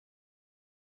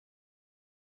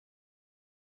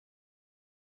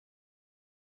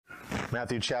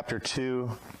Matthew chapter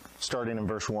 2, starting in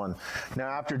verse 1. Now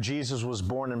after Jesus was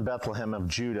born in Bethlehem of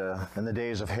Judah in the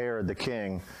days of Herod the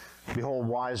king, behold,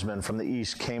 wise men from the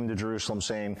east came to Jerusalem,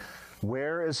 saying,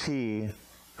 Where is he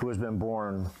who has been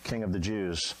born King of the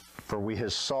Jews? For we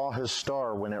saw his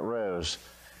star when it rose,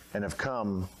 and have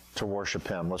come to worship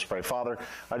him. Let's pray. Father,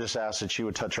 I just ask that you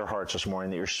would touch our hearts this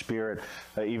morning, that your Spirit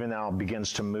even now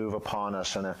begins to move upon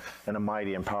us in a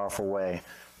mighty and powerful way,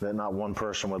 that not one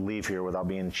person would leave here without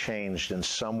being changed in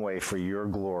some way for your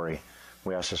glory.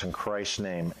 We ask this in Christ's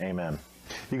name. Amen.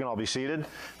 You can all be seated.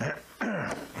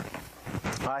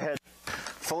 I had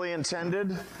fully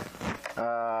intended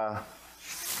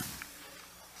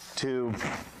to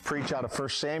preach out of 1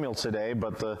 Samuel today,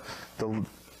 but the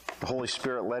Holy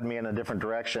Spirit led me in a different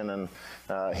direction,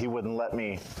 and he wouldn't let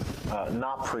me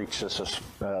not preach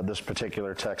this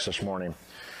particular text this morning.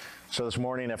 So this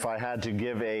morning, if I had to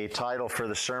give a title for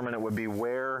the sermon, it would be,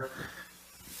 Where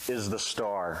is the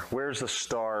Star? Where's the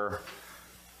star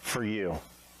for you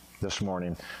this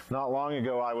morning? Not long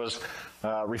ago, I was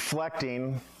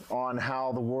reflecting on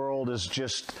how the world is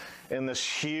just in this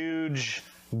huge,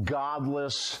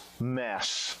 godless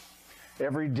mess.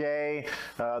 Every day,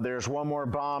 there's one more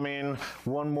bombing,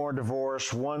 one more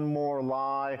divorce, one more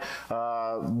lie,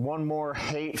 one more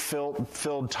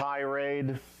hate-filled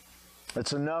tirade.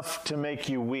 It's enough to make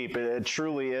you weep. It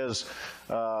truly is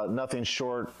nothing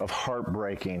short of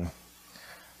heartbreaking.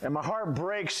 And my heart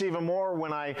breaks even more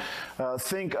when I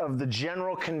think of the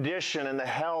general condition and the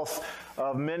health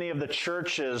of many of the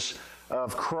churches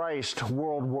of Christ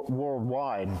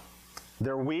worldwide.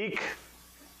 They're weak,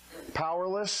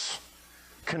 powerless,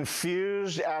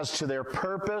 confused as to their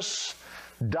purpose,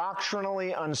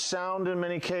 doctrinally unsound in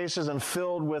many cases, and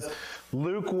filled with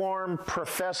lukewarm,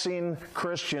 professing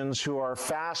Christians who are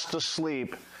fast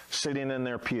asleep sitting in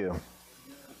their pew.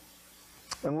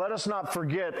 And let us not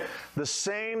forget the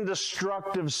same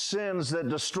destructive sins that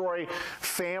destroy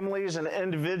families and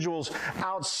individuals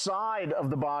outside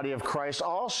of the body of Christ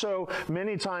also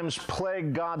many times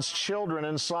plague God's children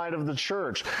inside of the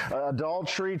church.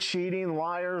 Adultery, cheating,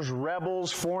 liars,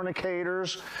 rebels,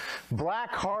 fornicators,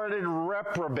 black-hearted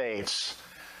reprobates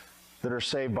that are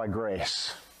saved by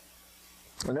grace.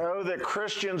 And oh, that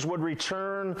Christians would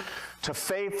return to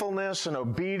faithfulness and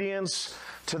obedience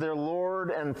to their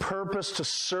Lord and purpose to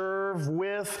serve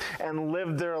with and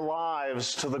live their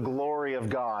lives to the glory of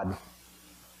God.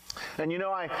 And you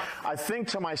know, I think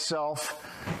to myself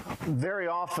very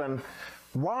often,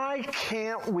 why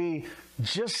can't we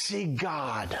just see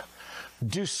God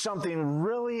do something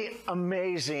really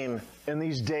amazing in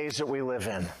these days that we live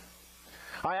in?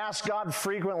 I ask God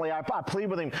frequently, I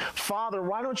plead with him, Father,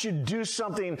 why don't you do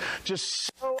something just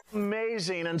so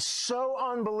amazing and so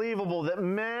unbelievable that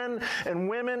men and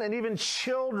women and even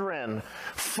children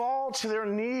fall to their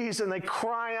knees and they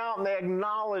cry out and they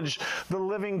acknowledge the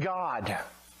living God.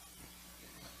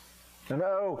 And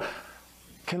oh,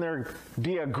 can there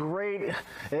be a great,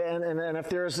 and if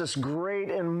there is this great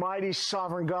and mighty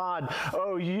sovereign God,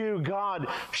 oh, you, God,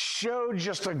 show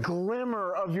just a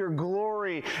glimmer of your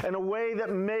glory in a way that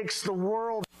makes the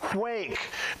world quake,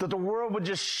 that the world would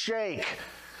just shake,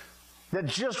 that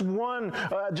just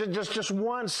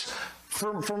once,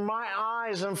 for my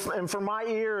eyes and for my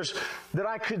ears, that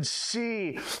I could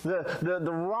see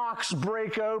the rocks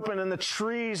break open and the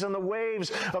trees and the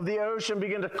waves of the ocean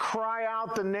begin to cry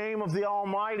out the name of the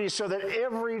Almighty, so that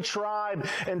every tribe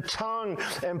and tongue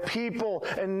and people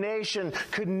and nation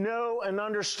could know and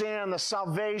understand the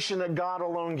salvation that God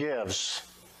alone gives.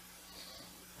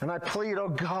 And I plead, oh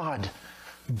God,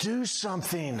 do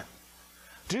something.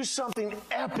 Do something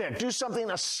epic. Do something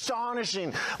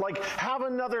astonishing. Like have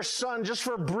another sun just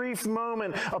for a brief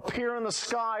moment appear in the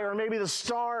sky, or maybe the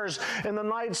stars in the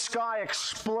night sky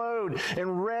explode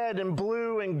in red and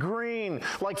blue and green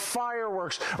like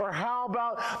fireworks. Or how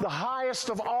about the highest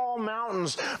of all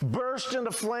mountains burst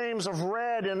into flames of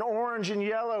red and orange and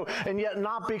yellow and yet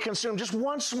not be consumed. Just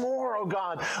once more, oh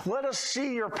God, let us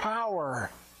see your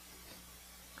power.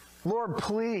 Lord,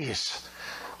 please,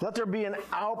 let there be an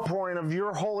outpouring of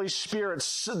your Holy Spirit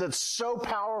that's so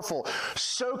powerful,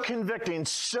 so convicting,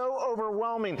 so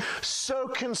overwhelming, so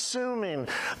consuming,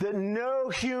 that no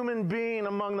human being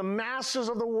among the masses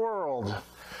of the world,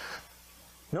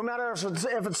 no matter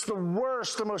if it's the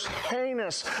worst, the most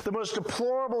heinous, the most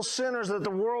deplorable sinners that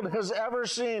the world has ever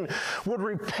seen, would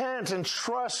repent and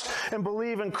trust and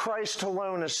believe in Christ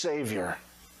alone as Savior.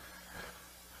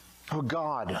 Oh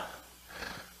God,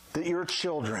 that your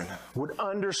children would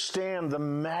understand the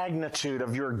magnitude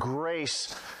of your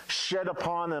grace shed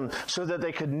upon them, so that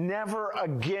they could never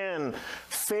again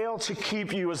fail to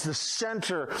keep you as the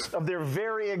center of their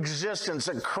very existence,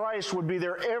 that Christ would be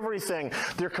their everything,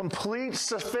 their complete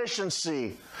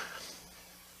sufficiency.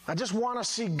 I just want to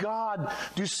see God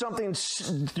do something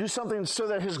so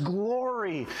that His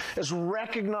glory is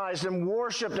recognized and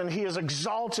worshiped and He is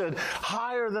exalted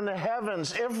higher than the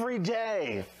heavens every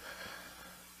day.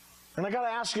 And I got to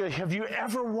ask you, have you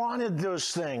ever wanted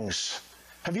those things?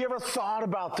 Have you ever thought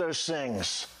about those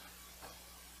things?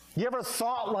 You ever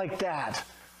thought like that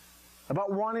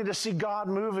about wanting to see God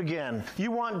move again?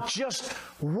 You want just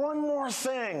one more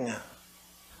thing.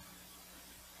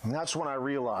 And that's when I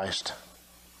realized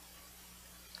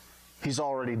He's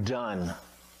already done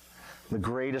the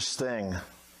greatest thing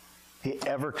He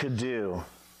ever could do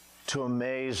to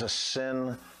amaze a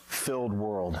sin-filled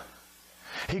world.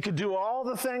 He could do all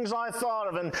the things I thought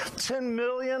of, and 10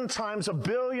 million times a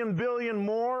billion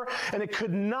more, and it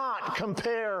could not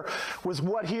compare with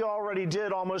what He already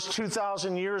did almost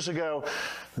 2,000 years ago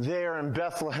there in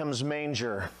Bethlehem's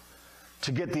manger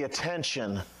to get the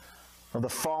attention of the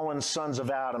fallen sons of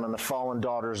Adam and the fallen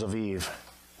daughters of Eve.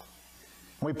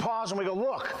 We pause and we go,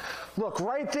 look,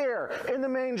 right there in the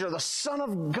manger, the Son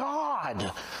of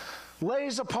God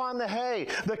lays upon the hay,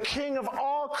 the King of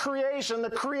all creation, the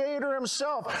Creator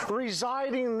Himself,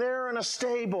 residing there in a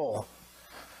stable.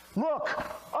 Look,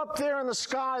 up there in the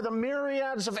sky, the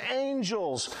myriads of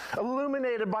angels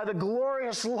illuminated by the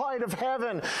glorious light of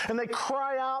heaven, and they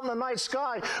cry out in the night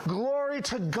sky, "Glory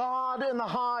to God in the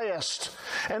highest,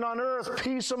 and on earth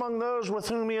peace among those with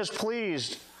whom He is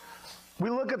pleased." We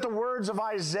look at the words of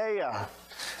Isaiah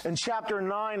in chapter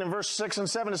 9 and verse 6 and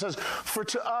 7. It says, "For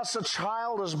to us a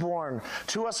child is born,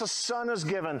 to us a son is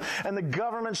given, and the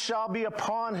government shall be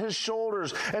upon His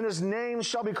shoulders, and His name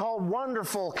shall be called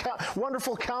Wonderful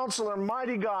Counselor,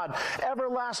 Mighty God,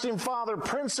 Everlasting Father,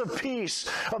 Prince of Peace.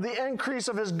 Of the increase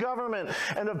of His government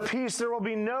and of peace there will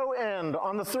be no end,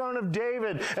 on the throne of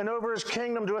David and over His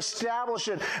kingdom, to establish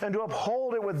it and to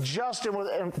uphold it with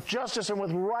justice and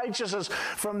with righteousness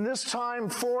from this time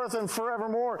forth and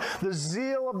forevermore. The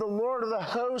zeal of the Lord of the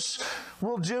hosts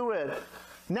will do it."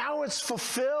 Now it's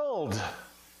fulfilled.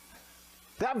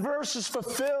 That verse is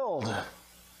fulfilled.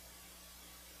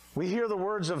 We hear the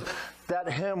words of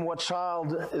that hymn, "What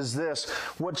child is this?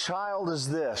 What child is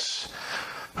this,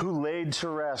 who laid to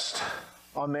rest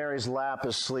on Mary's lap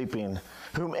is sleeping,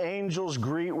 whom angels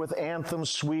greet with anthems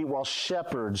sweet, while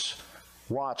shepherds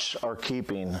watch are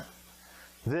keeping."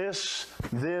 This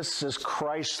is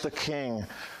Christ the King,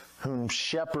 whom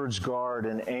shepherds guard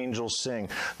and angels sing.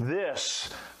 This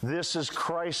is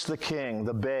Christ the King,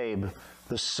 the babe,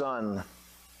 the Son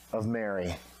of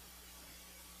Mary.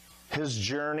 His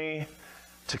journey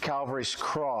to Calvary's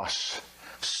cross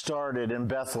started in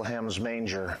Bethlehem's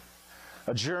manger.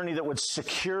 A journey that would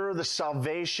secure the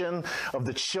salvation of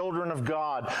the children of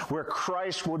God, where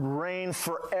Christ would reign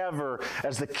forever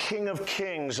as the King of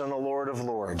Kings and the Lord of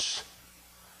Lords.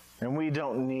 And we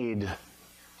don't need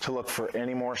to look for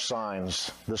any more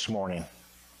signs this morning.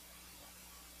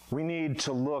 We need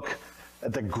to look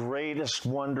at the greatest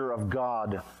wonder of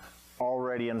God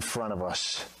already in front of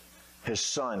us, His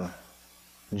Son,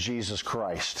 Jesus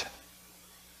Christ.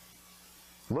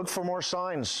 Look for more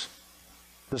signs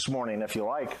this morning if you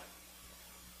like,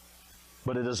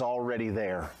 but it is already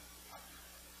there.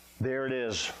 There it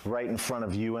is, right in front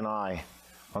of you and I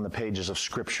on the pages of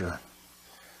Scripture.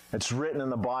 It's written in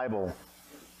the Bible,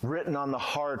 written on the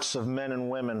hearts of men and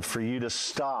women for you to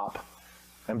stop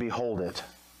and behold it.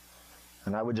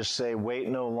 And I would just say, wait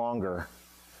no longer.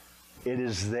 It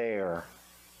is there.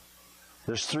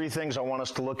 There's three things I want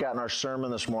us to look at in our sermon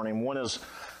this morning. One is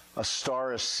a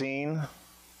star is seen.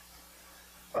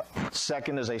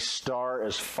 Second is a star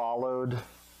is followed.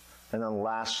 And then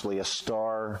lastly, a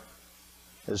star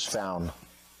is found.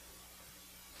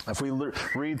 If we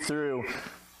read through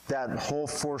that whole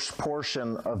first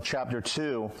portion of chapter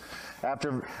 2,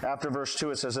 after verse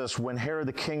 2, it says this: "When Herod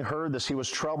the king heard this, he was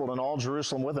troubled, and all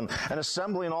Jerusalem with him. And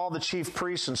assembling all the chief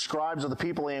priests and scribes of the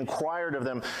people, he inquired of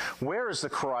them, where is the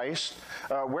Christ?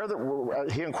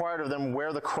 He inquired of them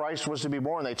where the Christ was to be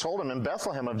born. They told him, in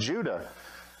Bethlehem of Judah.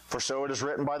 For so it is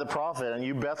written by the prophet, and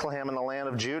you, Bethlehem, in the land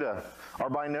of Judah, are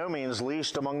by no means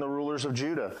least among the rulers of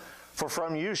Judah. For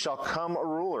from you shall come a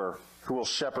ruler who will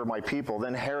shepherd my people."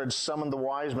 Then Herod summoned the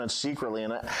wise men secretly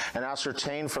and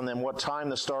ascertained from them what time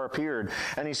the star appeared.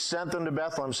 And he sent them to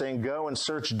Bethlehem, saying, "Go and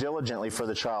search diligently for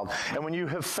the child. And when you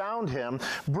have found him,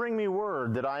 bring me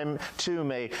word that I too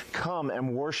may come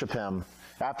and worship him."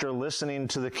 After listening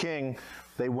to the king,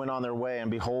 they went on their way,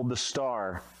 and behold, the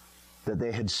star that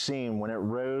they had seen when it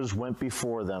rose went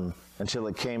before them until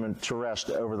it came to rest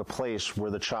over the place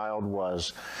where the child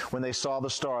was. When they saw the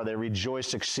star, they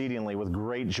rejoiced exceedingly with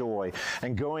great joy.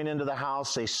 And going into the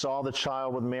house, they saw the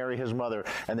child with Mary his mother,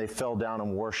 and they fell down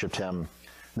and worshipped him.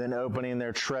 Then opening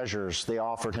their treasures, they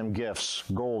offered him gifts,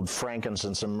 gold,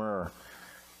 frankincense, and myrrh.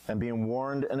 And being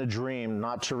warned in a dream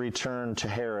not to return to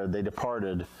Herod, they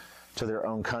departed to their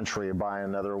own country by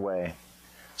another way.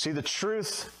 See, the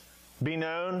truth be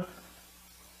known,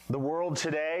 the world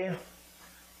today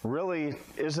really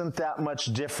isn't that much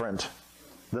different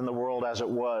than the world as it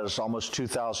was almost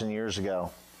 2,000 years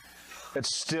ago.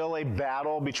 It's still a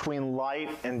battle between light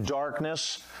and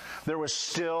darkness. There's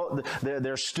still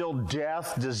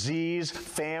death, disease,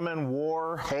 famine,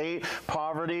 war, hate,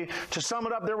 poverty. To sum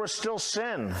it up, there was still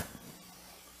sin,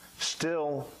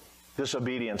 still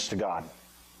disobedience to God.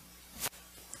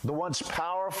 The once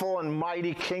powerful and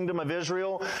mighty kingdom of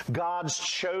Israel, God's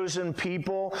chosen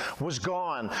people, was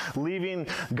gone, leaving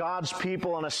God's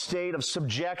people in a state of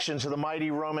subjection to the mighty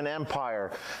Roman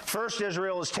Empire. First,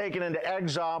 Israel is taken into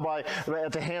exile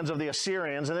at the hands of the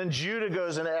Assyrians, and then Judah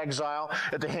goes into exile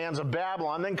at the hands of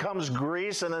Babylon. Then comes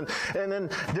Greece, and then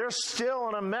they're still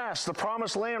in a mess. The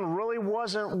promised land really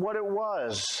wasn't what it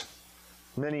was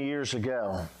many years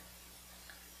ago,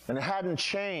 and it hadn't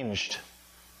changed.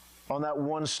 On that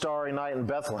one starry night in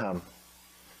Bethlehem,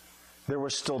 there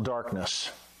was still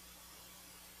darkness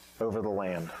over the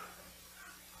land.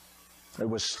 It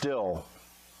was still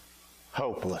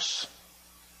hopeless.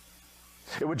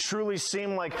 It would truly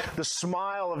seem like the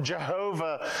smile of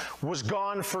Jehovah was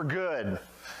gone for good,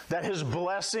 that his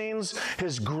blessings,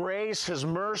 his grace, his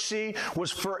mercy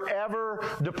was forever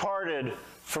departed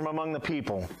from among the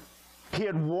people. He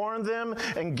had warned them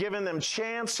and given them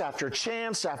chance after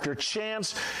chance after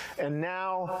chance, and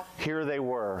now here they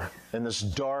were in this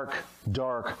dark,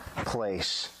 dark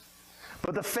place.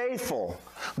 But the faithful,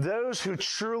 those who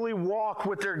truly walk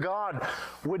with their God,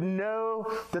 would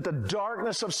know that the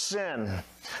darkness of sin,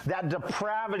 that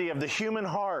depravity of the human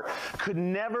heart, could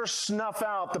never snuff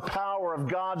out the power of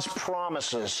God's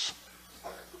promises.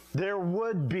 There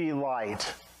would be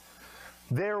light.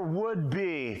 There would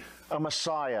be a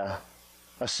Messiah,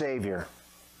 a Savior.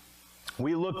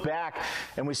 We look back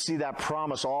and we see that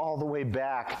promise all the way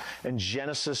back in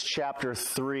Genesis chapter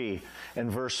 3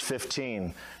 and verse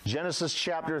 15. Genesis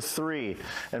chapter 3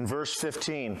 and verse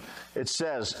 15, it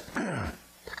says,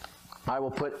 I will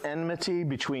put enmity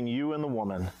between you and the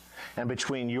woman, and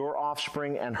between your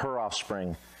offspring and her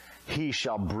offspring. He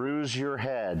shall bruise your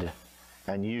head,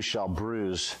 and you shall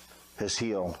bruise his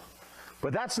heel.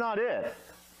 But that's not it.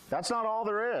 That's not all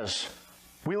there is.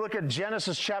 We look at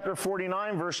Genesis chapter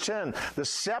 49, verse 10. The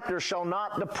scepter shall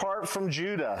not depart from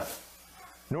Judah,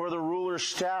 nor the ruler's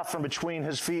staff from between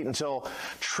his feet until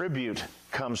tribute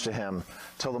comes to him,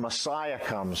 till the Messiah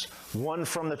comes, one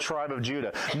from the tribe of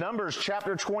Judah. Numbers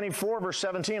chapter 24, verse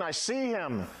 17. I see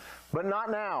him, but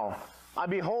not now. I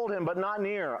behold him, but not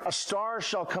near. A star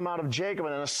shall come out of Jacob,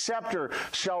 and a scepter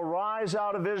shall rise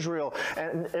out of Israel,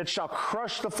 and it shall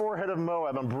crush the forehead of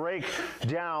Moab and break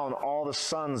down all the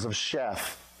sons of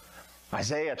Sheth.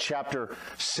 Isaiah chapter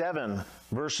 7,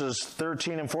 verses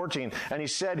 13 and 14. And he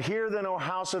said, Hear then, O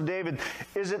house of David,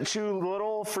 is it too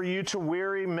little for you to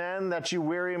weary men, that you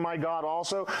weary my God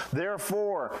also?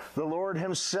 Therefore, the Lord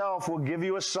himself will give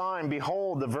you a sign.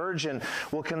 Behold, the virgin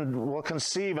will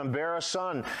conceive and bear a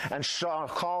son, and shall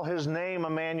call his name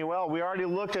Emmanuel. We already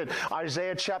looked at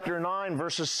Isaiah chapter 9,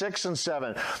 verses 6 and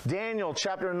 7. Daniel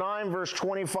chapter 9, verse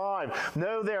 25.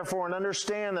 Know therefore and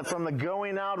understand that from the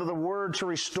going out of the word to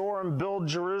restore and build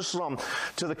Jerusalem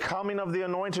to the coming of the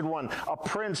Anointed One, a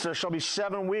prince, there shall be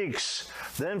 7 weeks.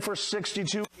 Then for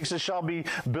 62 weeks it shall be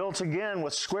built again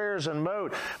with squares and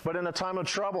moat. But in a time of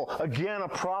trouble, again a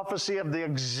prophecy of the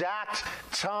exact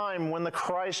time when the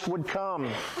Christ would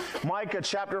come. Micah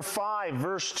chapter 5,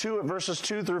 verses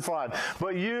 2 through 5.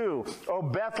 But you, O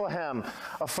Bethlehem,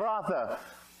 Ephrathah,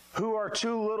 who are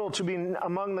too little to be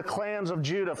among the clans of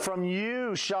Judah, from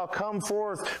you shall come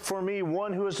forth for me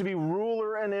one who is to be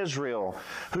ruler in Israel,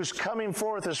 whose coming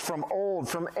forth is from old,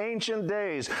 from ancient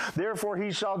days. Therefore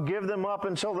he shall give them up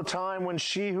until the time when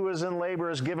she who is in labor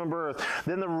is given birth.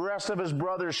 Then the rest of his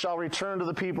brothers shall return to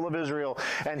the people of Israel,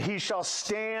 and he shall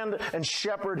stand and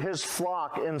shepherd his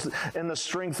flock in the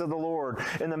strength of the Lord,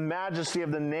 in the majesty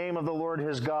of the name of the Lord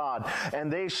his God. And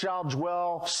they shall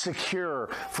dwell secure,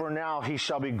 for now he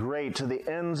shall be great to the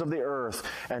ends of the earth,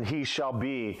 and he shall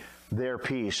be their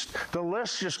peace. The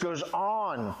list just goes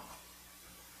on.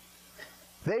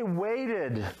 They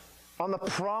waited on the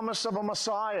promise of a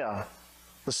Messiah,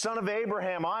 the son of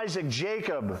Abraham, Isaac,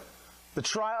 Jacob, the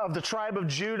tribe of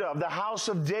Judah, of the house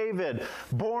of David,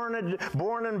 born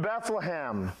in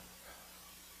Bethlehem.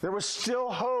 There was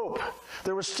still hope.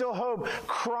 There was still hope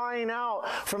crying out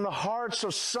from the hearts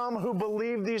of some who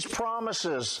believed these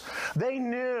promises. They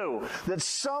knew that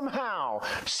somehow,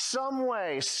 some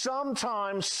way,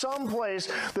 sometime, someplace,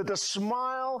 that the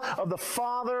smile of the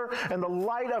Father and the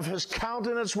light of His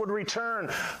countenance would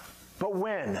return. But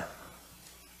when?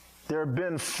 There had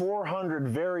been 400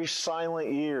 very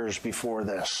silent years before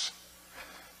this.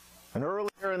 And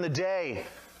earlier in the day,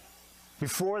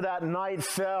 before that night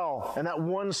fell and that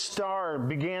one star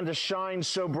began to shine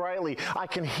so brightly, I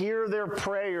can hear their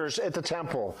prayers at the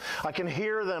temple. I can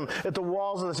hear them at the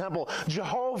walls of the temple.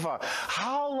 Jehovah,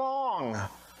 how long?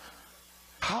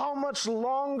 How much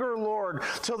longer, Lord,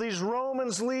 till these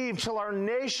Romans leave, till our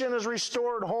nation is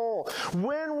restored whole?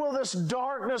 When will this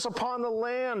darkness upon the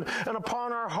land and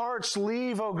upon our hearts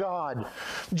leave, O God?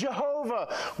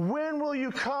 Jehovah, when will you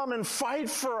come and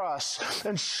fight for us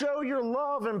and show your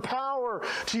love and power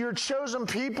to your chosen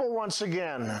people once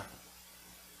again?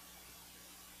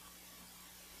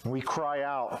 We cry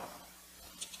out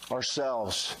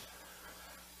ourselves,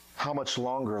 how much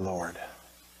longer, Lord?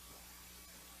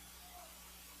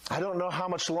 I don't know how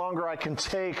much longer I can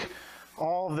take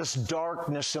all of this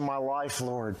darkness in my life,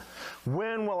 Lord.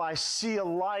 When will I see a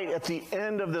light at the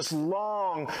end of this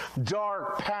long,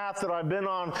 dark path that I've been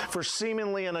on for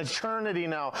seemingly an eternity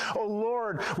now? Oh,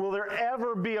 Lord, will there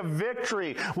ever be a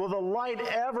victory? Will the light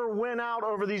ever win out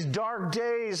over these dark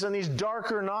days and these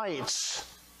darker nights?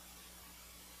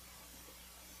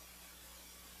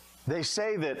 They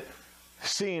say that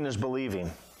seeing is believing.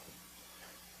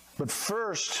 But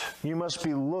first, you must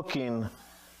be looking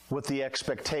with the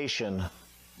expectation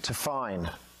to find.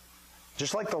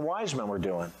 Just like the wise men were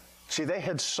doing. See, they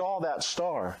had saw that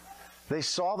star. They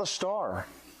saw the star.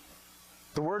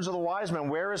 The words of the wise men,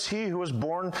 where is he who was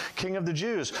born King of the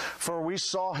Jews? For we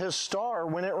saw his star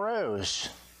when it rose.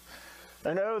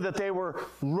 And oh, that they were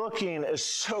looking is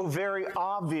so very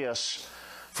obvious.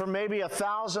 For maybe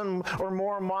 1,000 or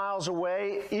more miles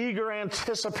away, eager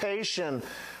anticipation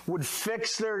would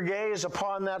fix their gaze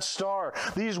upon that star.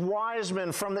 These wise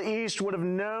men from the east would have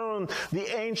known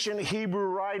the ancient Hebrew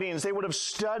writings. They would have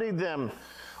studied them.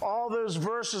 All those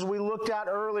verses we looked at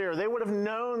earlier, they would have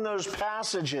known those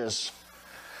passages.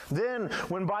 Then,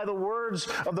 when by the words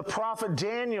of the prophet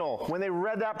Daniel, when they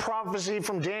read that prophecy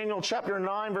from Daniel chapter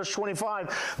 9, verse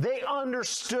 25, they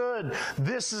understood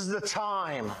this is the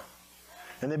time.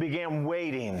 And they began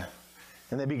waiting,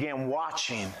 and they began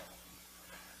watching.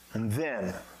 And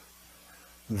then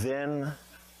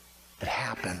it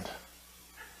happened.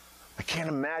 I can't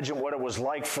imagine what it was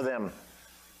like for them.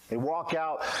 They walk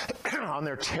out on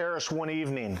their terrace one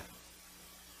evening,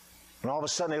 and all of a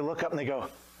sudden they look up and they go,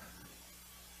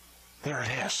 there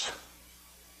it is.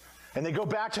 And they go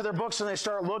back to their books and they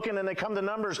start looking and they come to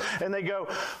Numbers and they go,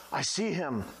 I see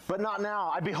him, but not now.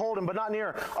 I behold him, but not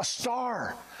near. A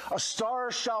star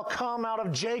shall come out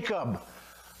of Jacob.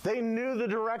 They knew the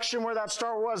direction where that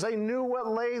star was. They knew what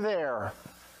lay there.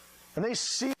 And they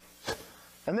see it.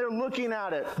 And they're looking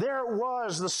at it. There it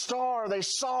was, the star. They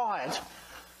saw it.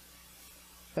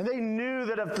 And they knew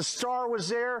that if the star was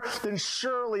there, then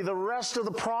surely the rest of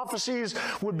the prophecies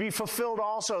would be fulfilled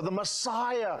also. The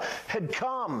Messiah had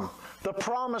come. The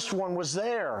promised one was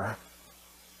there.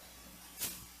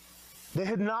 They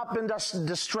had not been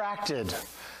distracted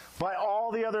by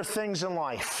all the other things in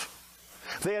life.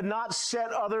 They had not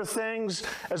set other things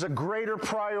as a greater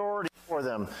priority for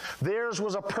them. Theirs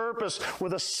was a purpose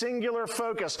with a singular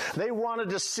focus. They wanted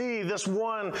to see this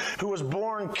one who was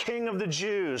born King of the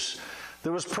Jews,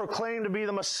 that was proclaimed to be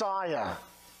the Messiah.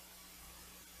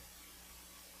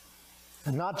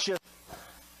 And not just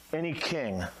any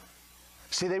king.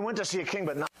 See, they went to see a king,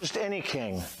 but not just any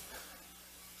king,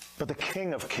 but the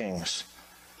King of Kings.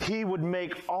 He would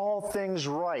make all things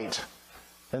right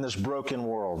in this broken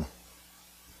world.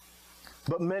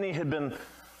 But many had been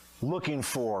looking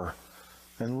for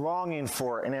and longing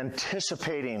for and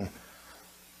anticipating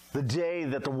the day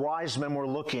that the wise men were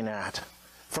looking at.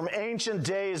 From ancient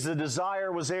days, the desire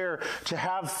was there to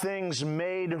have things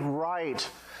made right.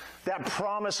 That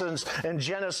promise in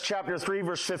Genesis chapter 3,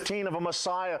 verse 15 of a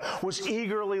Messiah was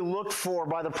eagerly looked for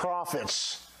by the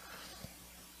prophets.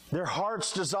 Their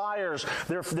heart's desires,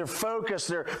 their focus,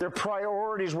 their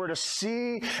priorities were to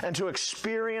see and to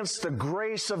experience the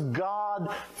grace of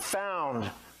God found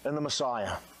in the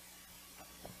Messiah.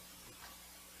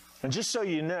 And just so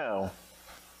you know,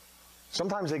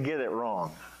 sometimes they get it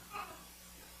wrong.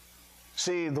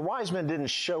 See, the wise men didn't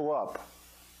show up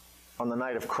on the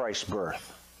night of Christ's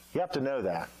birth. You have to know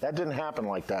that. That didn't happen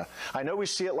like that. I know we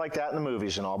see it like that in the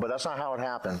movies and all, but that's not how it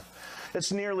happened.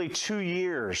 It's nearly 2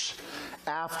 years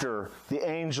after the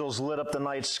angels lit up the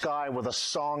night sky with a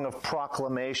song of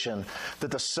proclamation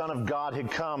that the Son of God had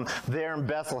come there in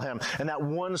Bethlehem, and that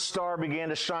one star began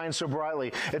to shine so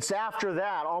brightly. It's after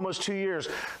that, almost 2 years,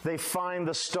 they find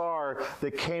the star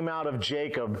that came out of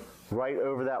Jacob right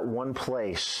over that one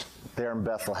place there in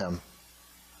Bethlehem.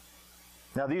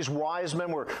 Now, these wise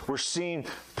men were seeing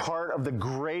part of the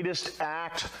greatest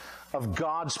act of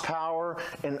God's power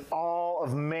in all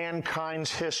of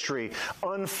mankind's history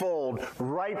unfold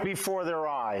right before their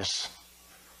eyes.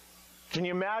 Can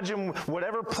you imagine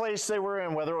whatever place they were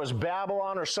in, whether it was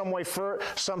Babylon or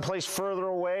someplace further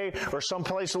away or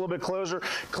someplace a little bit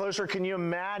closer? Can you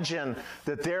imagine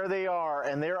that there they are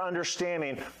and they're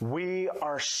understanding we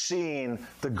are seeing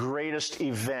the greatest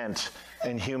event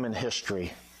in human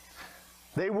history?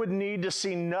 They would need to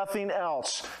see nothing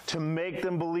else to make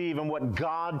them believe in what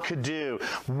God could do,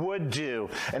 would do,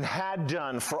 and had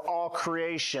done for all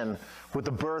creation with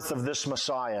the birth of this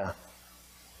Messiah.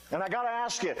 And I got to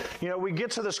ask you, we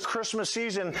get to this Christmas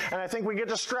season, and I think we get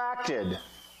distracted.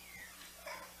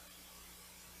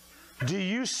 Do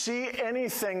you see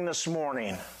anything this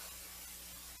morning?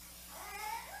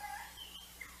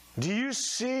 Do you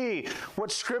see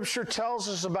what Scripture tells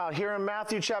us about here in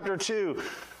Matthew chapter 2?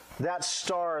 That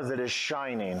star that is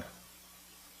shining,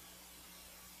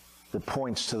 that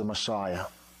points to the Messiah.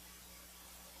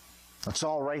 It's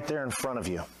all right there in front of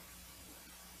you.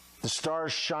 The star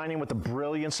is shining with the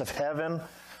brilliance of heaven,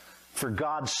 for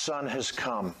God's Son has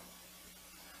come.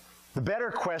 The better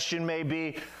question may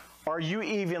be, are you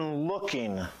even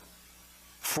looking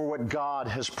for what God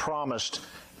has promised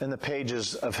in the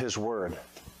pages of His Word?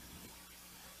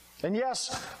 And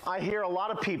yes, I hear a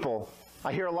lot of people,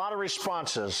 I hear a lot of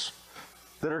responses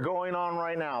that are going on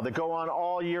right now, that go on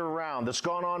all year round, that's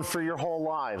gone on for your whole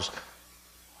lives.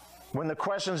 When the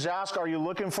question's asked, are you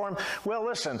looking for Him? Well,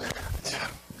 listen,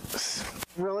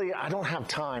 really, I don't have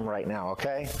time right now,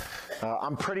 okay?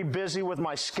 I'm pretty busy with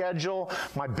my schedule,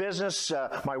 my business,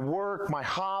 my work, my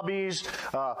hobbies,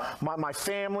 my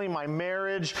family, my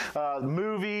marriage,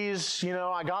 movies.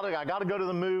 I gotta go to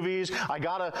the movies. I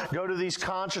gotta go to these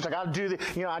concerts. I gotta do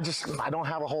I don't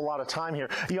have a whole lot of time here.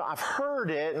 I've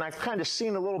heard it and I've kind of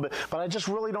seen a little bit, but I just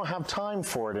really don't have time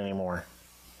for it anymore.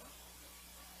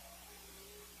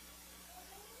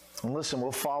 And listen,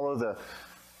 we'll follow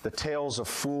the tales of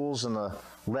fools and the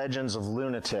legends of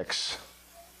lunatics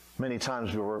many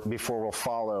times before we'll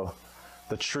follow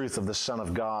the truth of the Son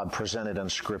of God presented in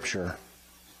Scripture.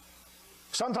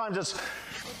 Sometimes it's,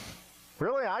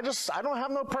 really, I don't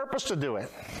have no purpose to do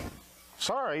it.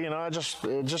 Sorry,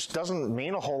 it just doesn't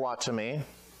mean a whole lot to me.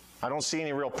 I don't see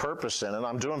any real purpose in it.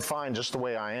 I'm doing fine just the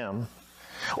way I am.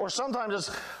 Or sometimes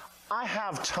it's, I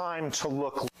have time to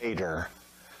look later.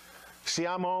 See,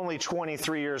 I'm only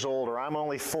 23 years old, or I'm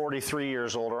only 43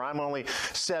 years old, or I'm only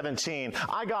 17.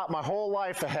 I got my whole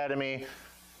life ahead of me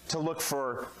to look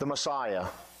for the Messiah.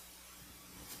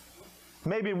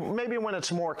 Maybe when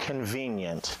it's more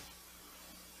convenient.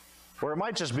 Or it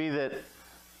might just be that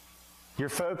your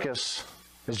focus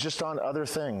is just on other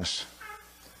things,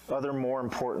 other more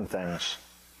important things.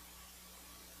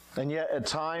 And yet at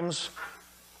times,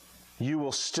 you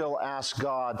will still ask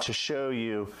God to show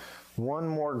you one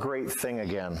more great thing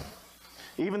again.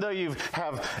 Even though you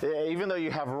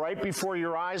have right before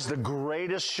your eyes the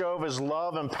greatest show of His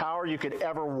love and power you could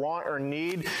ever want or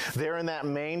need there in that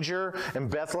manger in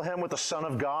Bethlehem with the Son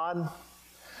of God.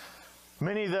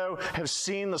 Many, though, have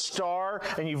seen the star,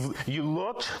 and you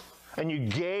looked and you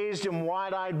gazed in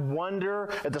wide-eyed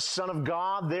wonder at the Son of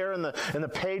God there in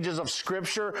the pages of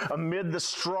Scripture, amid the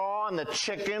straw and the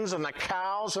chickens and the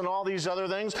cows and all these other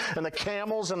things, and the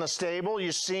camels in the stable.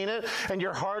 You've seen it, and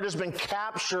your heart has been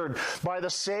captured by the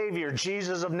Savior,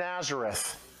 Jesus of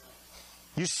Nazareth.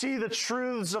 You see the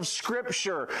truths of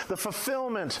Scripture, the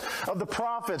fulfillment of the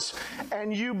prophets,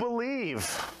 and you believe.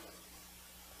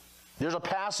 There's a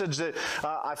passage that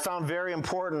I found very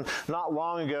important not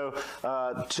long ago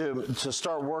to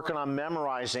start working on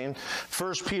memorizing.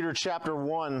 1 Peter chapter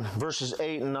 1, verses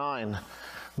 8 and 9.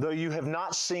 Though you have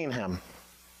not seen Him,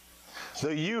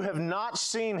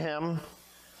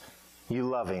 you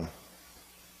love Him.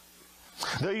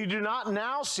 Though you do not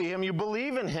now see Him, you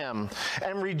believe in Him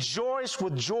and rejoice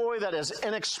with joy that is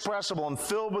inexpressible and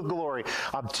filled with glory,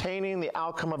 obtaining the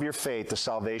outcome of your faith, the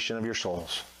salvation of your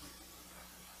souls.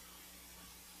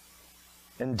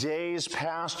 In days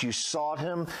past, you sought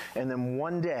Him, and then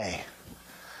one day,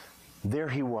 there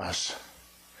He was,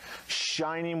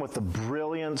 shining with the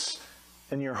brilliance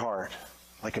in your heart.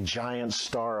 like a giant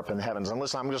star up in the heavens. And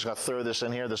listen, I'm just going to throw this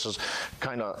in here. This is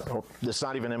it's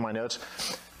not even in my notes.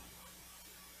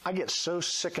 I get so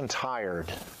sick and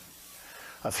tired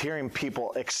of hearing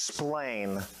people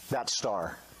explain that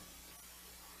star.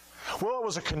 Well, it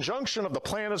was a conjunction of the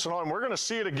planets and all, and we're going to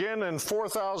see it again in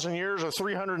 4,000 years or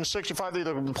 365.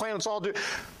 The planets all do.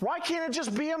 Why can't it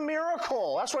just be a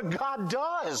miracle? That's what God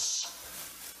does.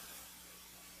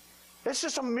 It's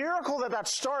just a miracle that that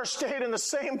star stayed in the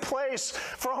same place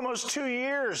for almost 2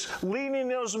 years, leading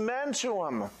those men to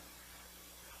him.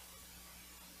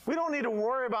 We don't need to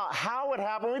worry about how it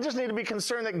happened. We just need to be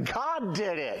concerned that God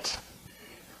did it.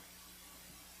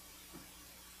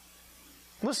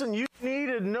 Listen, you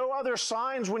needed no other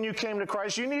signs when you came to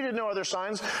Christ. You needed no other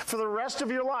signs. For the rest of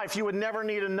your life, you would never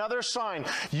need another sign.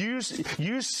 You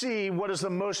see what is the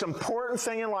most important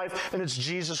thing in life, and it's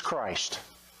Jesus Christ.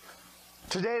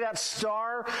 Today, that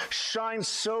star shines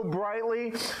so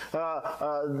brightly,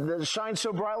 almost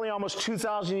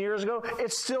 2,000 years ago.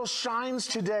 It still shines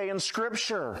today in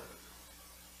Scripture.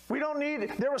 We don't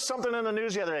need, there was something in the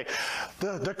news the other day.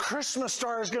 The Christmas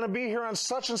star is going to be here on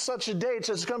such and such a date.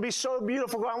 So it's going to be so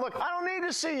beautiful. Go out and look. I don't need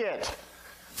to see it.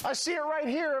 I see it right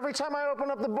here every time I open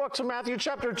up the book to Matthew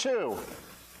chapter 2.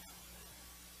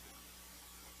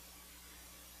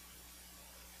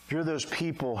 You're those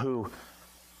people who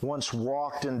once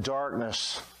walked in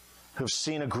darkness, who've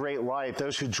seen a great light.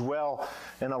 Those who dwell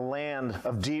in a land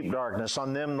of deep darkness,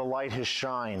 on them the light has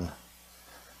shined.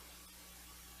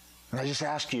 And I just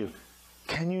ask you,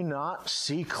 can you not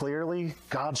see clearly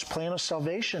God's plan of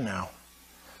salvation now?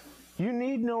 You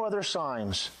need no other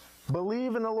signs.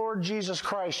 Believe in the Lord Jesus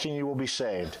Christ and you will be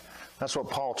saved. That's what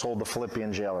Paul told the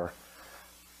Philippian jailer.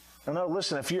 And no,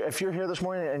 listen, if you're here this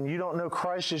morning and you don't know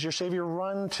Christ as your Savior,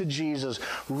 run to Jesus.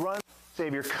 Run to the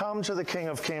Savior. Come to the King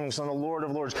of Kings and the Lord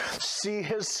of Lords. See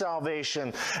His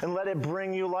salvation and let it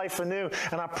bring you life anew.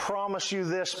 And I promise you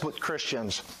this,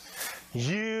 Christians,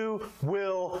 you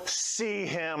will see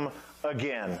Him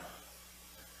again.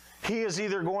 He is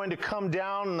either going to come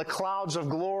down in the clouds of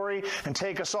glory and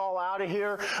take us all out of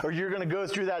here, or you're going to go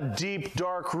through that deep,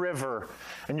 dark river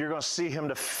and you're going to see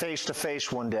Him face to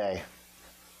face one day.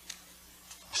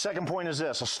 Second point is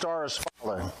this: a star is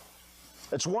followed.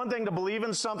 It's one thing to believe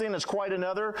in something, it's quite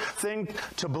another thing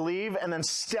to believe and then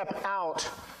step out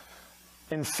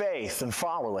in faith and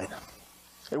follow it.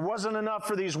 It wasn't enough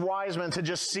for these wise men to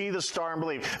just see the star and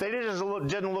believe. They didn't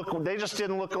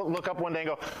look up one day and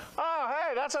go, "Oh,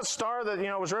 hey, that's that star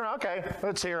that was written. Okay,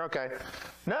 it's here. Okay."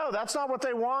 No, that's not what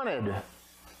they wanted.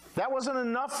 That wasn't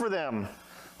enough for them.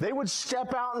 They would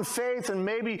step out in faith and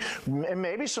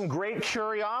maybe some great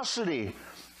curiosity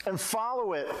and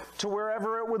follow it to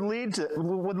wherever it would lead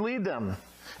them.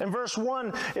 In verse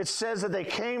 1, it says that they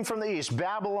came from the east.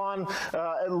 Babylon,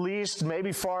 at least,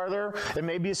 maybe farther. It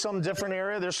may be some different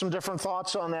area. There's some different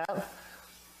thoughts on that.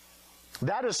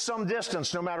 That is some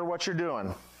distance, no matter what you're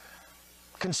doing.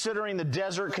 Considering the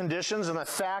desert conditions and the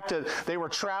fact that they were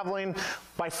traveling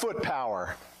by foot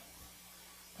power.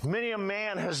 Many a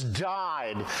man has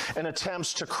died in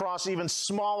attempts to cross even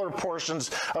smaller portions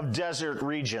of desert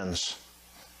regions.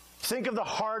 Think of the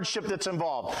hardship that's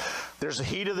involved. There's the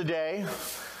heat of the day.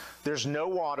 There's no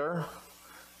water.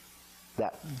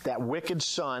 That wicked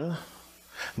sun.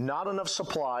 Not enough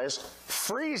supplies.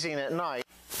 Freezing at night.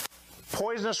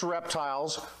 Poisonous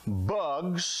reptiles.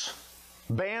 Bugs.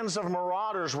 Bands of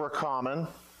marauders were common.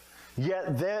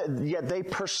 Yet they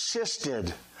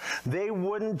persisted. They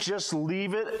wouldn't just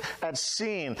leave it at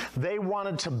seeing. They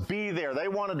wanted to be there. They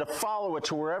wanted to follow it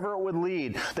to wherever it would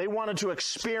lead. They wanted to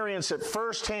experience it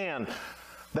firsthand.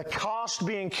 The cost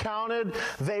being counted,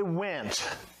 they went.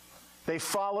 They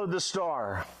followed the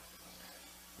star.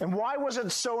 And why was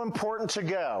it so important to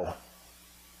go?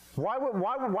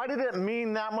 Why did it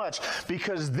mean that much?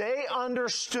 Because they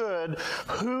understood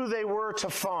who they were to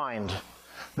find.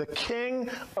 The King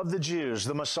of the Jews,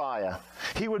 the Messiah.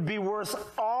 He would be worth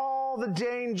all the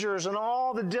dangers and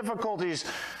all the difficulties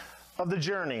of the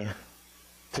journey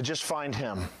to just find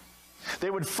Him.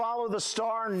 They would follow the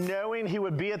star knowing He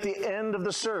would be at the end of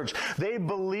the search. They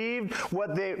believed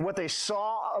what they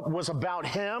saw was about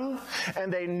Him,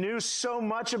 and they knew so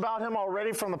much about Him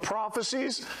already from the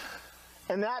prophecies.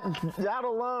 And that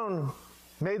alone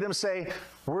made them say,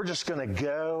 we're just going to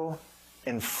go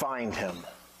and find Him.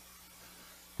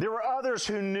 There were others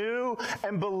who knew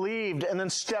and believed and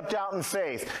then stepped out in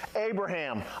faith.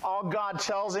 Abraham, all God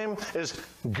tells him is,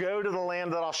 go to the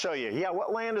land that I'll show you. Yeah,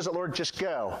 what land is it, Lord? Just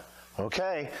go.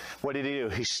 Okay. What did he do?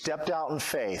 He stepped out in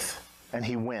faith and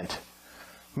he went.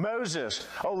 Moses,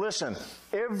 oh listen,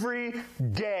 every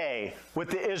day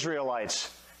with the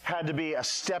Israelites, had to be a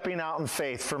stepping out in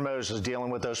faith for Moses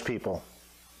dealing with those people.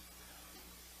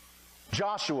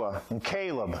 Joshua and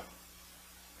Caleb,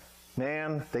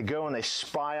 man, they go and they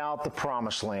spy out the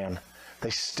promised land. They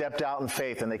stepped out in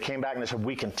faith and they came back and they said,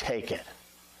 we can take it.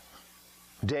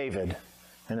 David,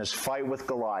 in his fight with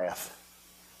Goliath,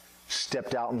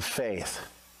 stepped out in faith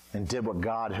and did what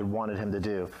God had wanted him to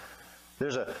do.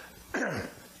 There's a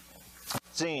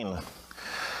scene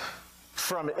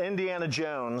from Indiana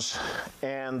Jones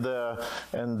and the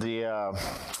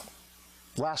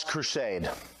Last Crusade.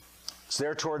 It's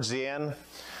there towards the end.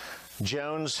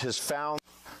 Jones has found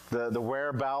the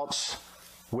whereabouts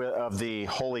of the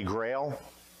Holy Grail,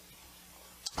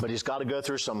 but he's got to go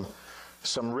through some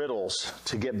riddles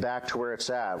to get back to where it's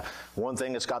at. One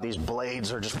thing, it's got these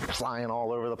blades are just flying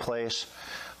all over the place.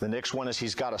 The next one is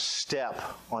he's got to step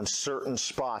on certain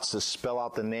spots to spell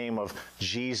out the name of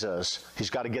Jesus. He's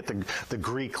got to get the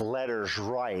Greek letters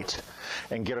right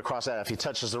and get across that. If he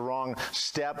touches the wrong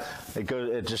step,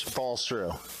 it just falls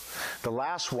through. The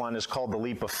last one is called the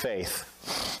leap of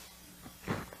faith.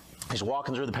 He's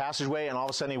walking through the passageway, and all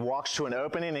of a sudden he walks to an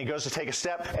opening, and he goes to take a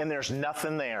step, and there's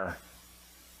nothing there.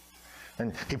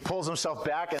 And he pulls himself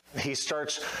back, and he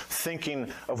starts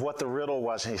thinking of what the riddle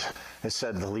was. And it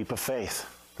said, the leap of faith,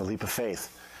 the leap of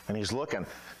faith. And he's looking.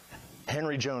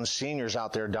 Henry Jones Sr.'s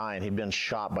out there dying. He'd been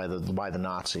shot by the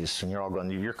Nazis. And you're all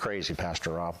going, you're crazy,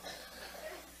 Pastor Rob.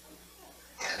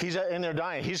 He's in there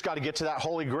dying. He's got to get to that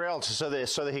Holy Grail so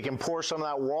that he can pour some of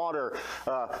that water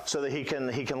so that he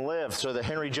can live, so that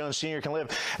Henry Jones Sr. can live.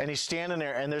 And he's standing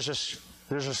there, and there's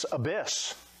this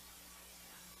abyss.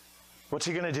 What's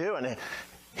he going to do? And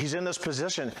he's in this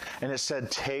position, and it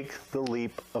said, take the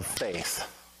leap of faith.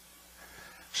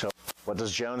 So what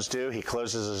does Jones do? He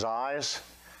closes his eyes,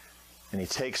 and he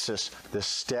takes this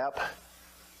step,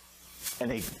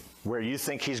 and where you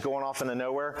think he's going off into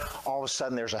nowhere, all of a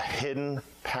sudden there's a hidden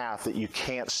path that you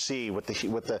can't see with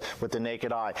the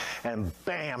naked eye. And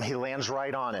bam, he lands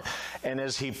right on it. And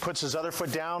as he puts his other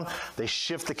foot down, they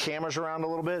shift the cameras around a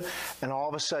little bit, and all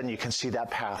of a sudden you can see that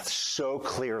path so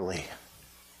clearly.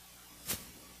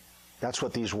 That's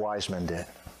what these wise men did.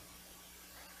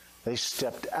 They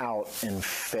stepped out in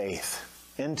faith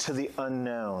into the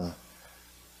unknown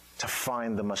to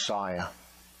find the Messiah.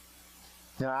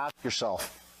 Now ask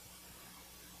yourself,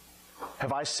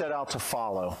 have I set out to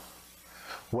follow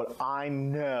what I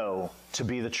know to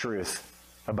be the truth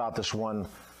about this one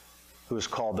who is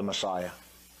called the Messiah?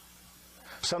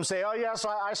 Some say, oh yes,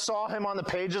 I saw him on the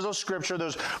pages of Scripture,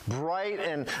 those bright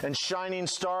and shining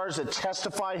stars that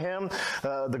testify him,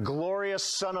 the glorious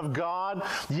Son of God.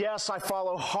 Yes, I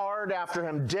follow hard after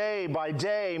him day by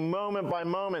day, moment by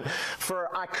moment,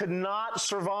 for I could not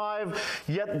survive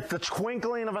yet the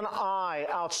twinkling of an eye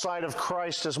outside of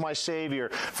Christ as my Savior.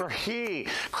 For he,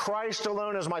 Christ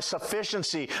alone, is my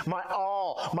sufficiency, my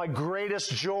all, my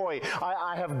greatest joy.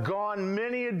 I have gone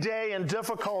many a day in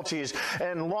difficulties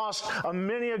and lost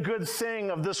many a good thing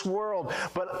of this world,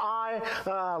 but I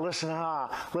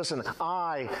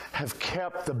have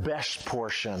kept the best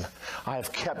portion. I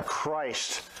have kept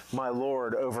Christ, my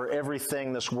Lord, over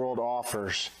everything this world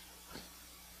offers.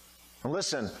 And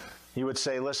listen, you would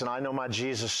say, listen, I know my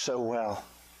Jesus so well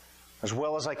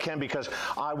as I can, because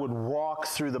I would walk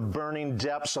through the burning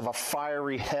depths of a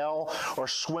fiery hell or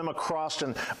swim across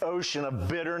an ocean of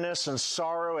bitterness and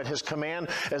sorrow at his command,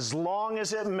 as long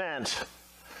as it meant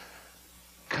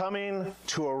coming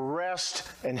to a rest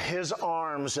in his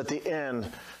arms at the end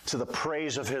to the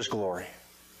praise of his glory.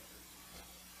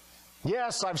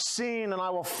 Yes, I've seen and I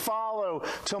will follow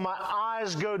till my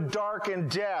eyes go dark in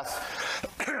death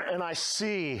and I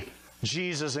see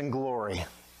Jesus in glory.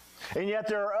 And yet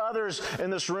there are others in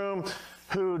this room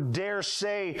who dare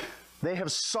say they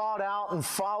have sought out and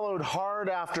followed hard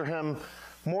after him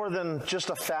more than just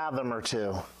a fathom or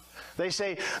two. They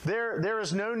say there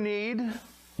is no need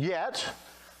yet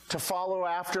to follow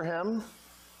after him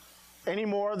any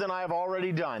more than I have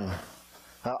already done.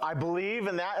 I believe,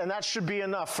 and that should be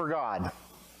enough for God.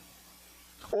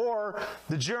 Or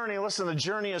the journey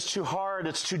is too hard,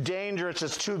 it's too dangerous,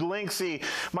 it's too lengthy.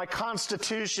 My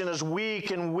constitution is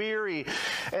weak and weary.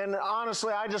 And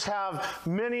honestly, I just have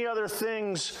many other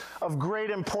things of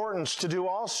great importance to do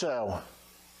also.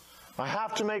 I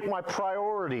have to make my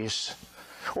priorities.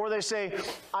 Or they say,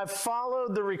 I've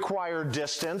followed the required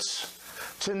distance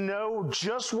to know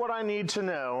just what I need to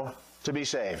know to be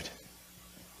saved.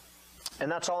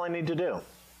 And that's all I need to do.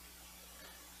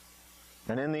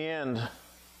 And in the end,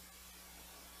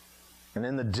 and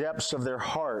in the depths of their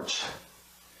hearts,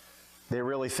 they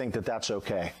really think that that's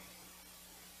okay.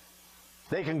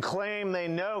 They can claim they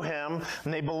know him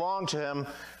and they belong to him,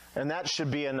 and that should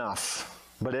be enough.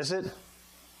 But is it?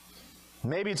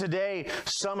 Maybe today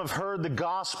some have heard the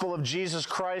gospel of Jesus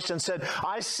Christ and said,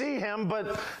 I see him,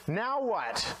 but now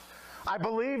what? I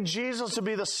believe Jesus to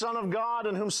be the Son of God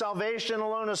in whom salvation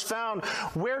alone is found.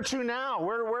 Where to now?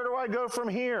 Where do I go from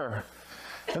here?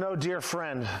 And oh, dear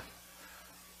friend,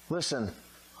 listen,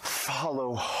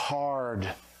 follow hard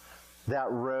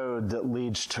that road that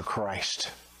leads to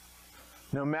Christ.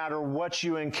 No matter what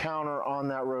you encounter on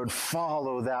that road,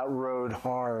 follow that road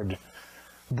hard.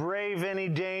 Brave any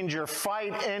danger,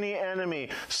 fight any enemy,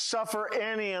 suffer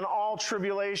any and all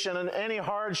tribulation and any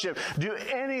hardship. Do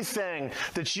anything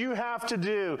that you have to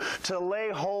do to lay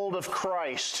hold of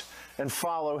Christ and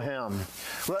follow him.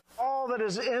 Let all that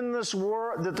is in this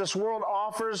world, that this world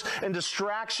offers in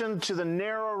distraction to the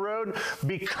narrow road,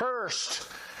 be cursed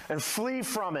and flee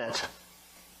from it.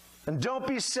 And don't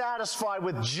be satisfied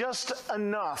with just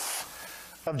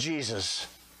enough of Jesus.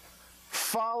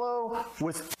 Follow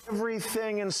with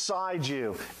everything inside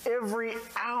you, every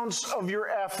ounce of your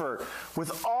effort,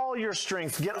 with all your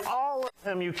strength. Get all of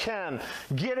him you can.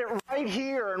 Get it right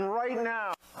here and right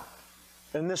now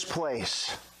in this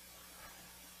place.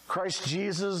 Christ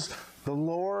Jesus, the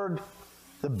Lord,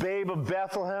 the babe of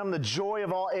Bethlehem, the joy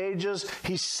of all ages,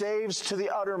 he saves to the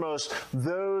uttermost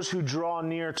those who draw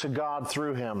near to God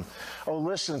through him. Oh,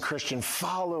 listen, Christian,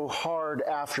 follow hard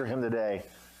after him today.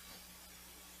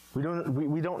 We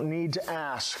don't need to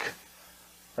ask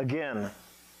again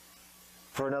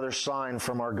for another sign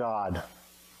from our God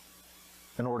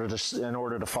in order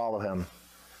to follow him.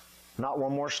 Not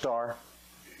one more star,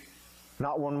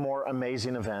 not one more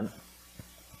amazing event.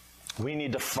 We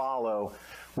need to follow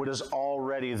what is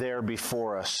already there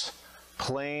before us,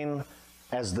 plain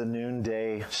as the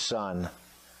noonday sun,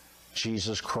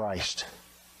 Jesus Christ.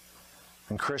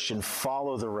 And Christian,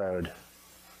 follow the road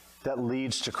that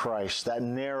leads to Christ, that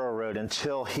narrow road,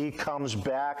 until he comes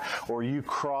back or you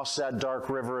cross that dark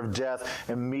river of death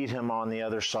and meet him on the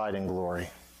other side in glory.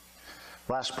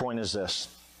 Last point is this.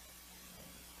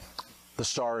 The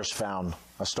star is found.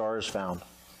 A star is found.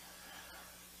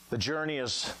 The journey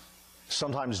is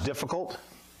sometimes difficult,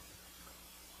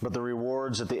 but the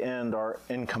rewards at the end are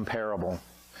incomparable.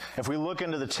 If we look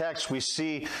into the text, we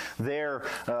see there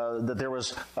that there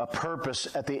was a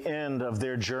purpose at the end of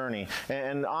their journey.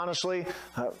 And honestly,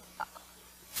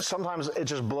 sometimes it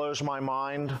just blows my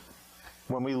mind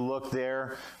when we look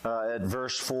there at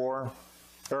verse 4,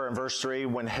 or in verse 3,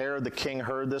 when Herod the king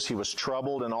heard this, he was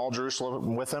troubled, and all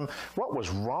Jerusalem with him. What was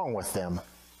wrong with them?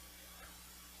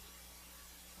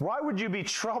 Why would you be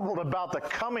troubled about the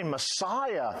coming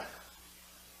Messiah?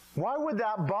 Why would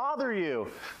that bother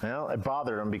you? Well, it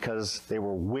bothered them because they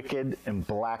were wicked and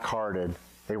black-hearted.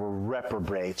 They were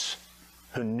reprobates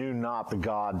who knew not the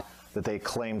God that they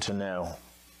claimed to know.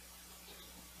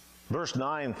 Verse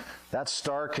 9, that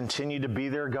star continued to be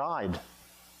their guide,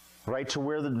 right to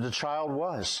where the child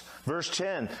was. Verse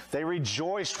 10, they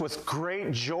rejoiced with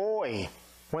great joy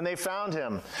when they found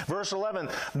him. Verse 11,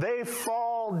 they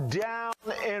fall down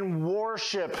in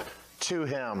worship to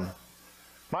him.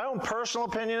 My own personal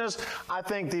opinion is, I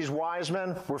think these wise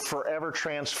men were forever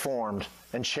transformed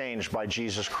and changed by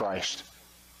Jesus Christ.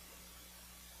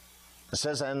 It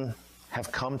says, and have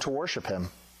come to worship him.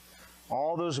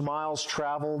 All those miles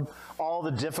traveled, all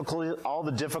the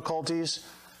difficulties,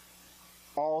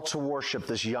 all to worship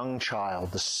this young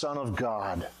child, the Son of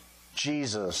God,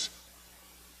 Jesus.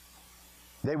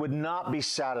 They would not be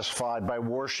satisfied by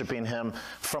worshiping him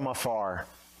from afar.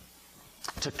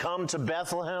 To come to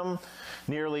Bethlehem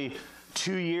nearly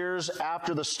 2 years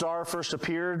after the star first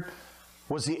appeared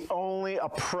was the only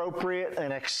appropriate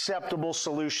and acceptable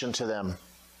solution to them.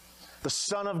 The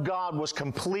Son of God was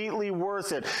completely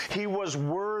worth it. He was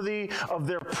worthy of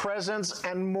their presence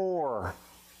and more.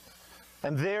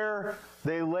 And there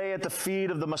they lay at the feet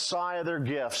of the Messiah their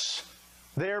gifts.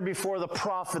 There before the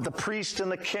prophet, the priest,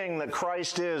 and the king that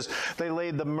Christ is, they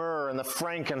laid the myrrh and the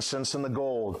frankincense and the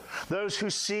gold. Those who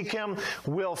seek him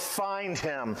will find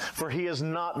him, for he is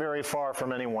not very far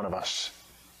from any one of us.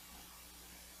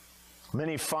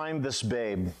 Many find this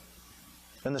babe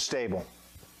in the stable.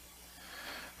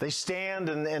 They stand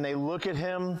and they look at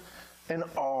him in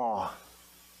awe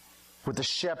with the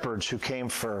shepherds who came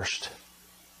first.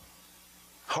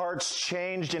 Hearts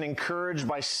changed and encouraged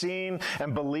by seeing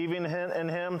and believing in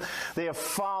him, they have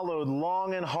followed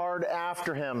long and hard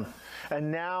after him,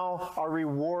 and now are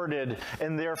rewarded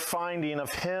in their finding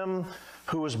of him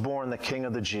who was born the King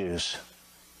of the Jews.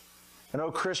 And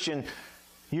oh, Christian,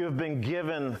 you have been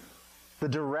given the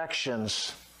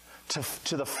directions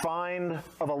to the find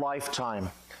of a lifetime.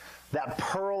 that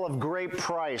pearl of great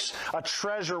price, a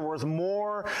treasure worth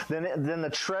more than the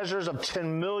treasures of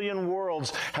 10 million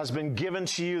worlds, has been given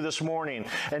to you this morning.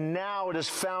 And now it is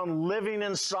found living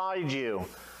inside you.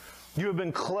 You have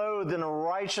been clothed in the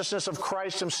righteousness of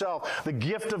Christ himself, the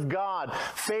gift of God,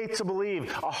 faith to believe,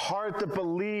 a heart that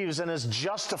believes and is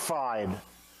justified.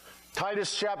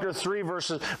 Titus chapter 3,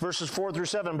 verses 4 through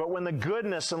 7. But when the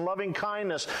goodness and loving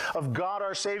kindness of God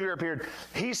our Savior appeared,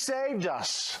 he saved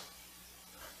us.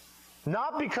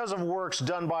 Not because of works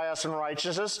done by us in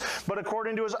righteousness, but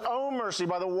according to his own mercy,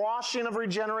 by the washing of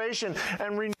regeneration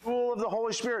and renewal of the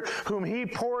Holy Spirit, whom he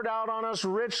poured out on us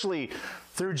richly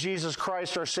through Jesus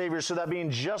Christ our Savior, so that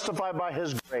being justified by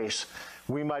his grace,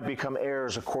 we might become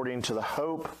heirs according to the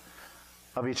hope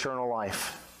of eternal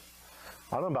life.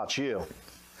 I don't know about you.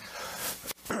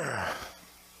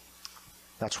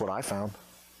 That's what I found.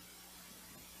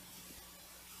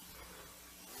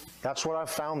 That's what I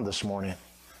found this morning.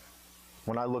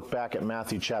 When I look back at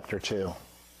Matthew chapter 2,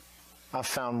 I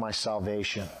found my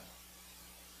salvation.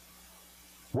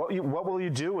 What will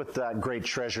you do with that great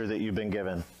treasure that you've been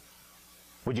given?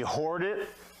 Would you hoard it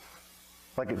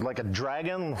like a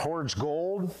dragon hoards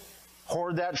gold?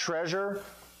 Hoard that treasure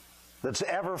that's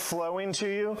ever flowing to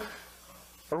you?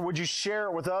 Or would you share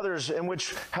it with others in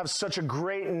which have such a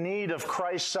great need of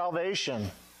Christ's salvation?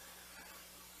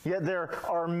 Yet there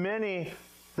are many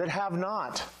that have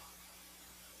not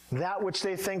that which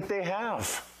they think they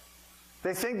have.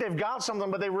 They think they've got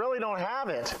something, but they really don't have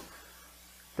it.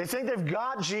 They think they've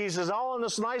got Jesus all in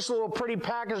this nice little pretty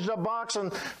packaged up box,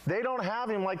 and they don't have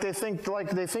him like they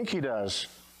think he does.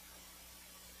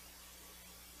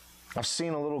 I've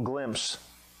seen a little glimpse.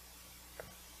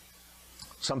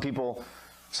 Some people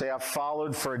say, I've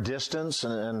followed for a distance,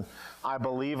 and I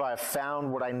believe I've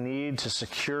found what I need to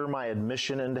secure my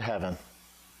admission into heaven.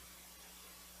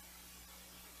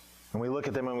 And we look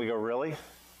at them and we go, really?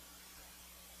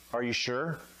 Are you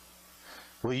sure?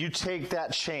 Will you take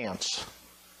that chance?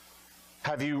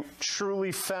 Have you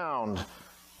truly found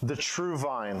the true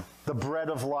vine, the bread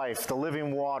of life, the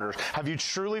living waters? Have you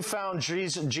truly found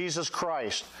Jesus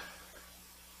Christ?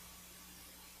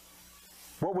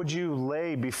 What would you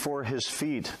lay before his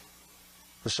feet,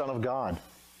 the Son of God,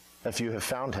 if you have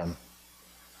found him?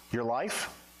 Your life?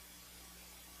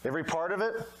 Every part of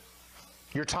it?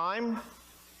 Your time?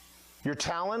 Your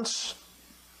talents?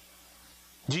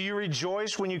 Do you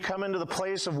rejoice when you come into the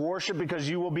place of worship because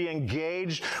you will be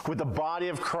engaged with the body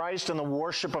of Christ and the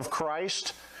worship of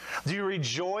Christ? Do you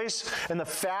rejoice in the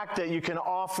fact that you can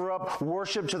offer up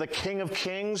worship to the King of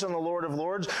Kings and the Lord of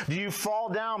Lords? Do you fall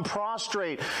down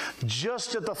prostrate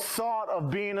just at the thought of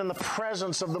being in the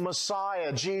presence of the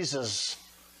Messiah, Jesus?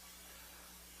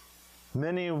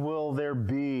 Many will there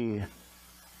be,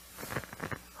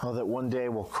 that one day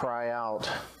will cry out,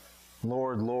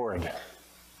 Lord, Lord.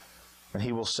 And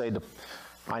he will say,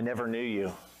 I never knew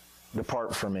you.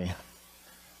 Depart from me.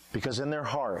 Because in their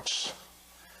hearts,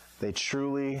 they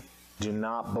truly do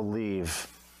not believe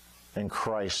in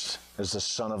Christ as the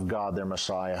Son of God, their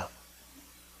Messiah.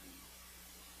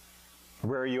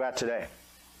 Where are you at today?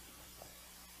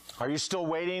 Are you still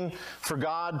waiting for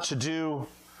God to do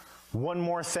one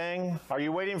more thing? Are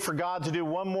you waiting for God to do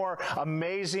one more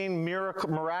amazing,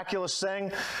 miraculous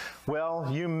thing? Well,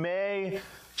 you may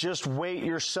just wait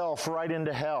yourself right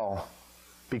into hell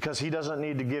because he doesn't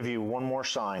need to give you one more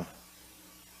sign.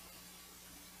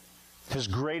 His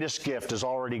greatest gift is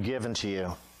already given to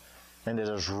you, and it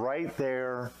is right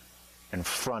there in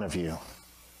front of you.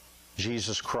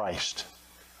 Jesus Christ,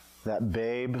 that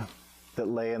babe that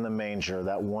lay in the manger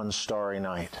that one starry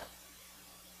night.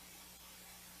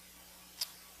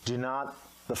 Do not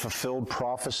the fulfilled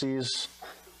prophecies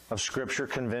of Scripture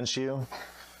convince you?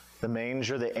 The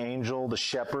manger, the angel, the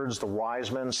shepherds, the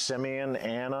wise men, Simeon,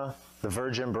 Anna, the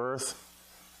virgin birth.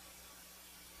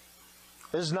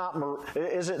 Is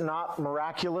it not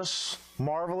miraculous,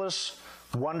 marvelous,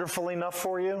 wonderful enough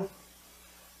for you?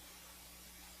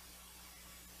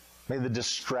 May the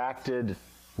distracted,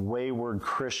 wayward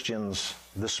Christians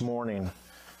this morning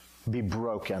be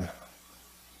broken.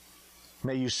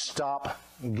 May you stop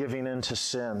giving in to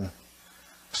sin.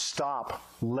 Stop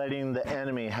letting the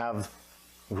enemy have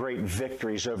great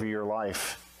victories over your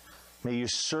life. May you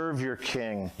serve your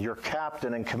King, your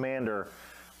captain and commander,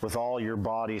 with all your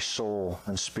body, soul,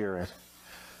 and spirit.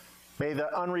 May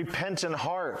the unrepentant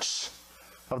hearts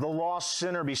of the lost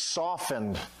sinner be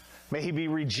softened. May he be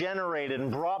regenerated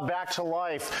and brought back to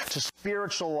life, to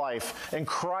spiritual life in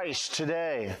Christ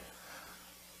today.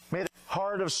 May the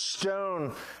heart of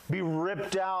stone be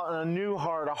ripped out and a new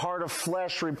heart, a heart of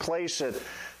flesh, replace it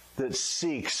that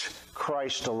seeks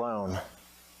Christ alone.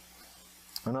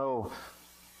 And oh,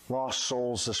 Lost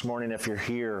souls this morning, if you're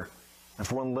here,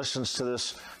 if one listens to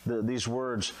these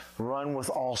words, run with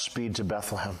all speed to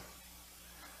Bethlehem.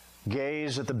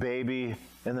 Gaze at the baby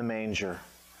in the manger.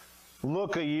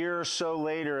 Look a year or so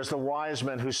later as the wise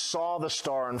men who saw the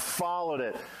star and followed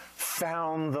it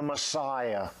found the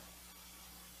Messiah.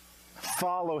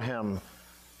 Follow him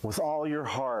with all your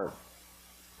heart,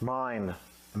 mind,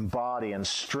 and body, and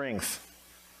strength,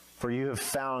 for you have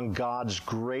found God's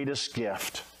greatest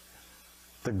gift,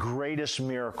 the greatest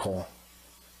miracle,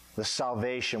 the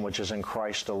salvation which is in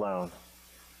Christ alone.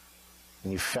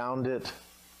 And you found it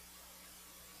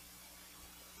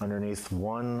underneath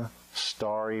one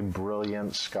starry,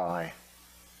 brilliant sky,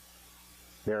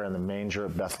 there in the manger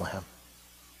at Bethlehem.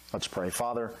 Let's pray.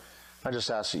 Father, I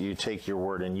just ask that you take your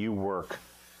word and you work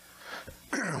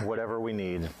whatever we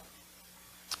need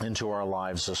into our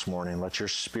lives this morning. Let your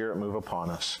Spirit move upon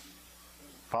us.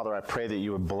 Father, I pray that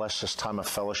you would bless this time of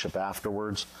fellowship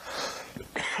afterwards,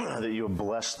 that you would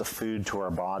bless the food to our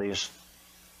bodies.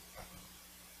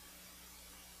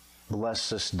 Bless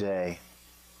this day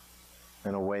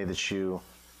in a way that you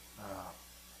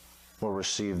will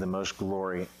receive the most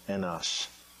glory in us.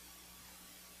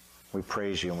 We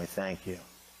praise you and we thank you.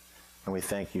 And we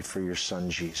thank you for your Son,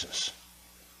 Jesus.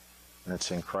 And it's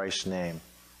in Christ's name.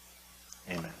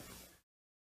 Amen.